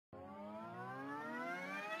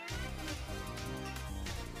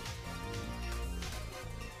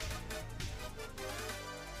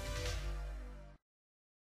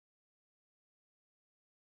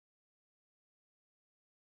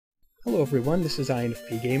Hello everyone, this is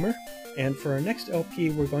INFPGamer, and for our next LP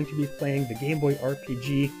we're going to be playing the Game Boy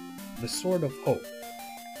RPG The Sword of Hope,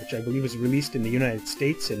 which I believe was released in the United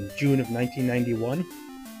States in June of 1991,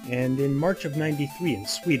 and in March of 93 in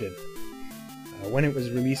Sweden. When it was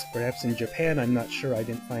released perhaps in Japan, I'm not sure, I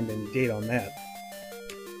didn't find any date on that.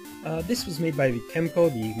 This was made by the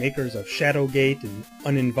Kemco, the makers of Shadowgate and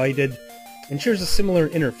Uninvited, and shares a similar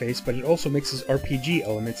interface, but it also mixes RPG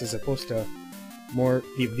elements as opposed to more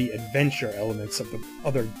the adventure elements of the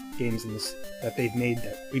other games in this that they've made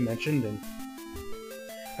that we mentioned, and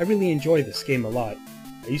I really enjoy this game a lot.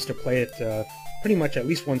 I used to play it pretty much at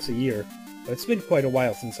least once a year, but it's been quite a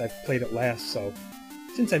while since I've played it last, so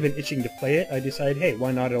since I've been itching to play it, I decided, hey,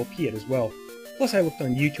 why not LP it as well? Plus I looked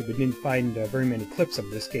on YouTube and didn't find very many clips of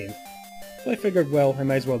this game, so I figured, well, I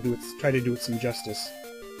might as well try to do it some justice,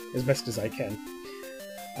 as best as I can.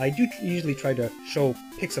 I do usually try to show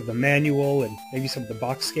pics of the manual and maybe some of the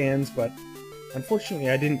box scans, but unfortunately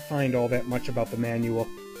I didn't find all that much about the manual.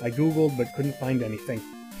 I googled but couldn't find anything.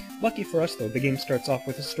 Lucky for us though, the game starts off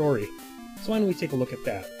with a story, so why don't we take a look at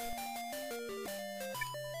that.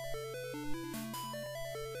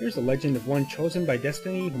 Here's a legend of one chosen by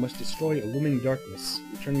destiny who must destroy a looming darkness,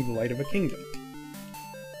 returning the light of a kingdom.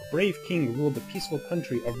 A brave king ruled the peaceful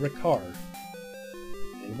country of Rikar,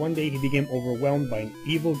 and one day he became overwhelmed by an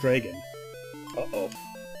evil dragon. Uh-oh.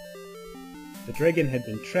 The dragon had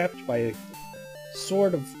been trapped by a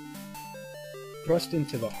sword thrust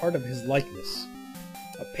into the heart of his likeness.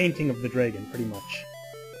 A painting of the dragon, pretty much.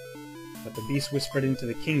 But the beast whispered into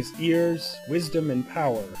the king's ears wisdom and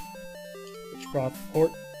power, which brought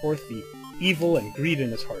forth the evil and greed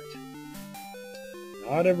in his heart.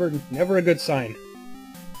 Never a good sign.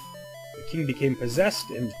 The king became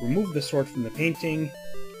possessed and removed the sword from the painting,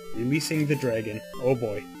 releasing the dragon. Oh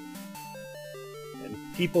boy. And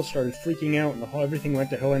people started freaking out and everything went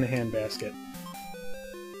to hell in a handbasket.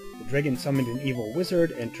 The dragon summoned an evil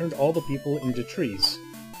wizard and turned all the people into trees.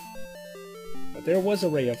 But there was a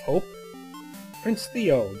ray of hope. Prince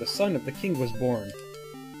Theo, the son of the king, was born.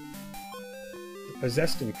 The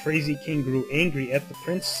possessed and crazy king grew angry at the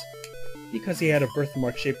prince because he had a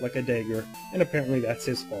birthmark shaped like a dagger, and apparently that's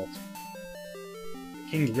his fault.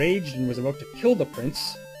 The king raged and was about to kill the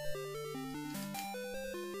prince,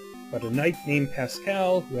 but a knight named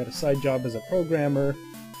Pascal, who had a side job as a programmer,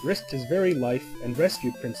 risked his very life and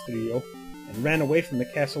rescued Prince Theo, and ran away from the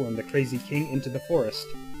castle and the crazy king into the forest.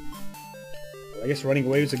 Well, I guess running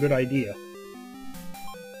away was a good idea.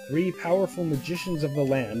 3 powerful magicians of the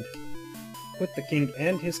land put the king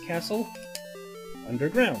and his castle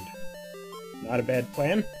underground. Not a bad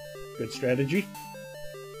plan. Good strategy.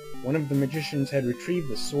 One of the magicians had retrieved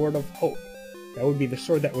the Sword of Hope. That would be the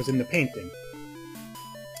sword that was in the painting.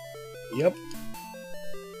 Yep.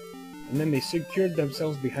 And then they secured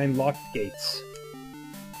themselves behind locked gates.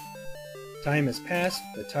 Time has passed,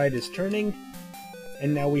 the tide is turning,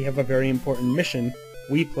 and now we have a very important mission.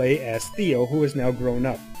 We play as Theo, who is now grown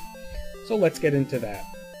up. So let's get into that.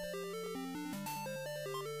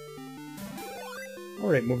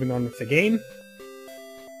 Alright, moving on with the game.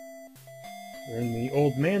 We're in the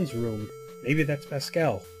old man's room. Maybe that's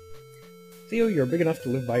Pascal. Theo, you're big enough to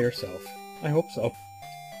live by yourself. I hope so.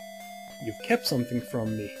 You've kept something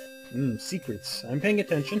from me. Secrets. I'm paying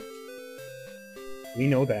attention. We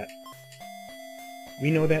know that.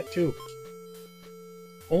 We know that too.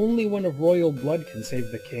 Only one of royal blood can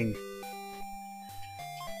save the king.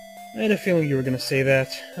 I had a feeling you were going to say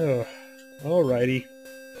that. Oh, alrighty.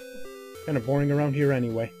 Kind of boring around here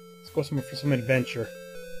anyway. Let's go somewhere for some adventure.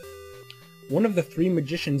 One of the 3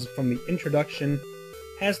 magicians from the introduction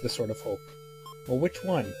has the Sword of Hope. Well, which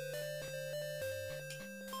one?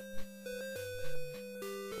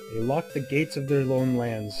 They locked the gates of their lone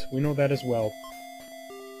lands. We know that as well.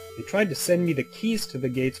 They tried to send me the keys to the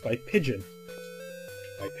gates by pigeon.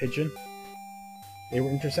 By pigeon? They were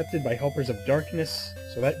intercepted by helpers of darkness,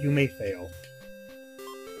 so that you may fail.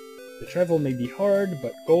 The travel may be hard,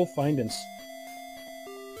 but go find the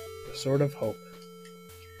Sword of Hope.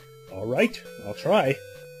 Alright, I'll try.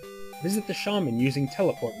 Visit the shaman using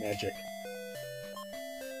teleport magic.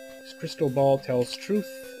 His crystal ball tells truth,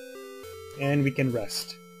 and we can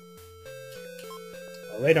rest.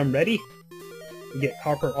 Alright, I'm ready. We get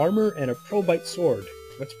copper armor and a probite sword.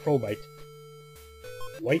 What's probite?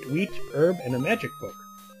 White wheat, herb, and a magic book.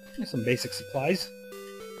 Some basic supplies.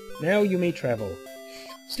 Now you may travel.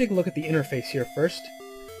 Let's take a look at the interface here first.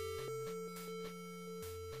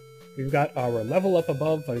 We've got our level up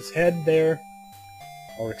above his head there,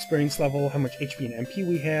 our experience level, how much HP and MP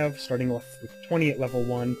we have, starting off with 20 at level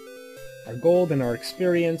 1, our gold and our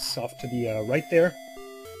experience off to the right there.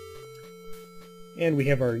 And we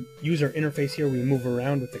have our user interface here. We move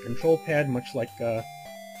around with the control pad, much like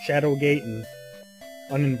Shadowgate and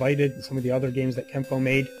Uninvited and some of the other games that Kempo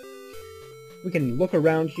made. We can look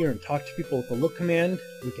around here and talk to people with the look command.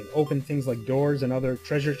 We can open things like doors and other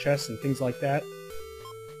treasure chests and things like that.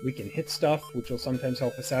 We can hit stuff, which will sometimes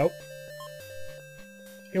help us out.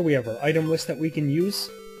 Here we have our item list that we can use.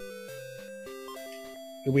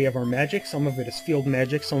 Here we have our magic. Some of it is field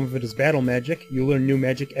magic, some of it is battle magic. You learn new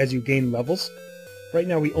magic as you gain levels. Right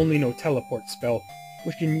now we only know teleport spell,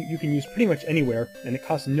 which you can use pretty much anywhere, and it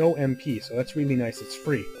costs no MP, so that's really nice. It's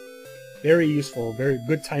free. Very useful, very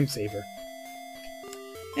good time saver.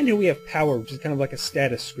 And here we have power, which is kind of like a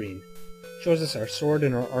status screen. Shows us our sword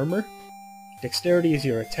and our armor. Dexterity is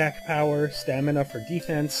your attack power, stamina for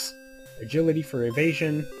defense, agility for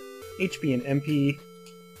evasion, HP and MP,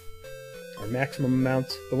 our maximum amount,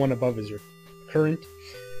 the one above is your current,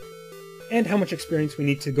 and how much experience we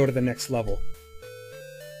need to go to the next level.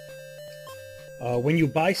 When you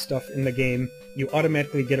buy stuff in the game, you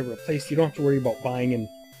automatically get it replaced. You don't have to worry about buying and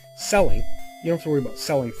selling. You don't have to worry about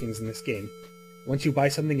selling things in this game. Once you buy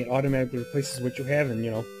something, it automatically replaces what you have, and,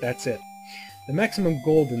 you know, that's it. The maximum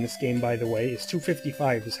gold in this game, by the way, is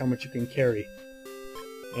 255, is how much you can carry.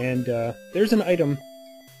 And there's an item,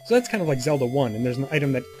 so that's kind of like Zelda 1, and there's an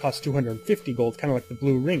item that costs 250 gold, kind of like the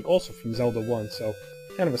blue ring, also from Zelda 1, so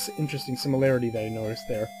kind of an interesting similarity that I noticed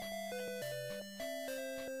there.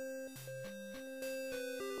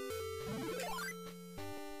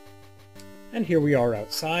 And here we are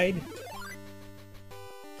outside.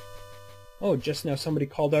 Oh, just now somebody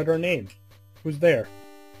called out our name. Who's there?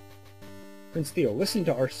 Prince Theo, listen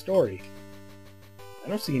to our story. I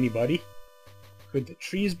don't see anybody. Could the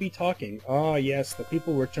trees be talking? Ah, yes, the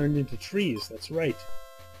people were turned into trees, that's right.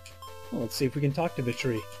 Well, let's see if we can talk to the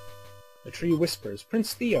tree. The tree whispers,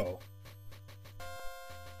 Prince Theo.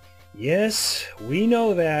 Yes, we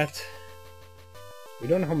know that. We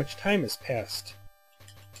don't know how much time has passed.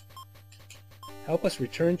 Help us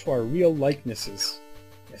return to our real likenesses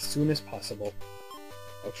as soon as possible.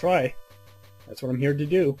 I'll try. That's what I'm here to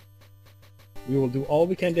do. We will do all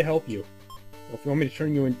we can to help you. Well, if you want me to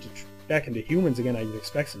turn you back into humans again, I would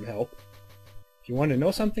expect some help. If you want to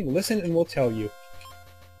know something, listen and we'll tell you.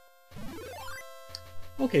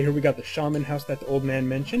 Okay, here we got the shaman house that the old man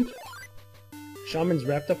mentioned. Shaman's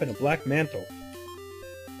wrapped up in a black mantle.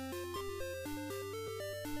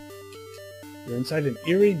 You're inside an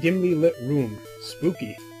eerie, dimly lit room.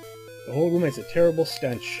 Spooky. The whole room has a terrible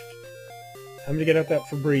stench. Time to get out that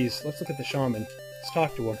Febreze. Let's look at the shaman. Let's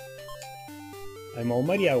talk to him. I'm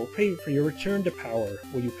almighty, I will pray for your return to power.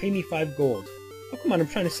 Will you pay me 5 gold? Oh, come on, I'm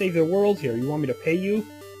trying to save the world here. You want me to pay you?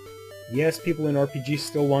 Yes, people in RPGs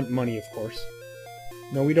still want money, of course.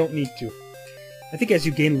 No, we don't need to. I think as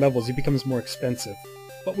you gain levels, it becomes more expensive.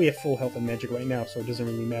 But we have full health and magic right now, so it doesn't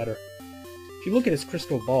really matter. If you look at his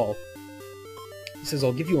crystal ball, he says,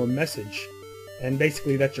 I'll give you a message. And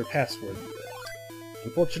basically, that's your password.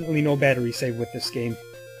 Unfortunately, no battery save with this game.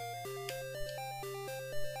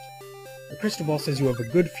 The crystal ball says you have a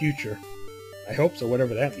good future. I hope so,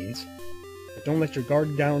 whatever that means. But don't let your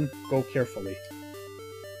guard down, go carefully.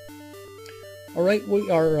 Alright, we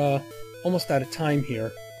are almost out of time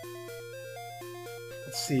here.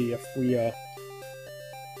 Let's see if we...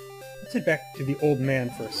 Let's head back to the old man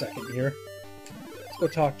for a second here. Let's go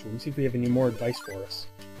talk to him, see if we have any more advice for us.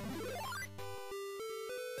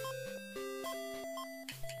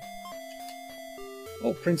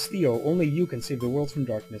 Oh, Prince Theo, only you can save the world from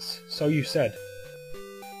darkness. So you said.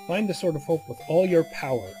 Find the Sword of Hope with all your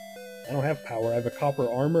power. I don't have power, I have a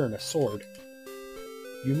copper armor and a sword.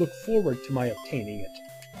 You look forward to my obtaining it.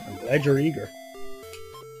 I'm glad you're eager.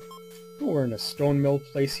 Oh, we're in a stone mill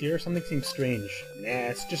place here. Something seems strange. Nah,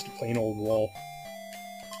 it's just a plain old wall.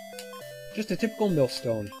 Just a typical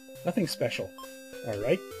millstone. Nothing special.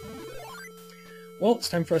 Alright. Well, it's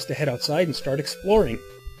time for us to head outside and start exploring.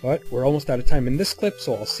 But we're almost out of time in this clip,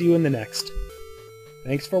 so I'll see you in the next.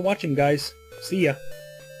 Thanks for watching, guys. See ya.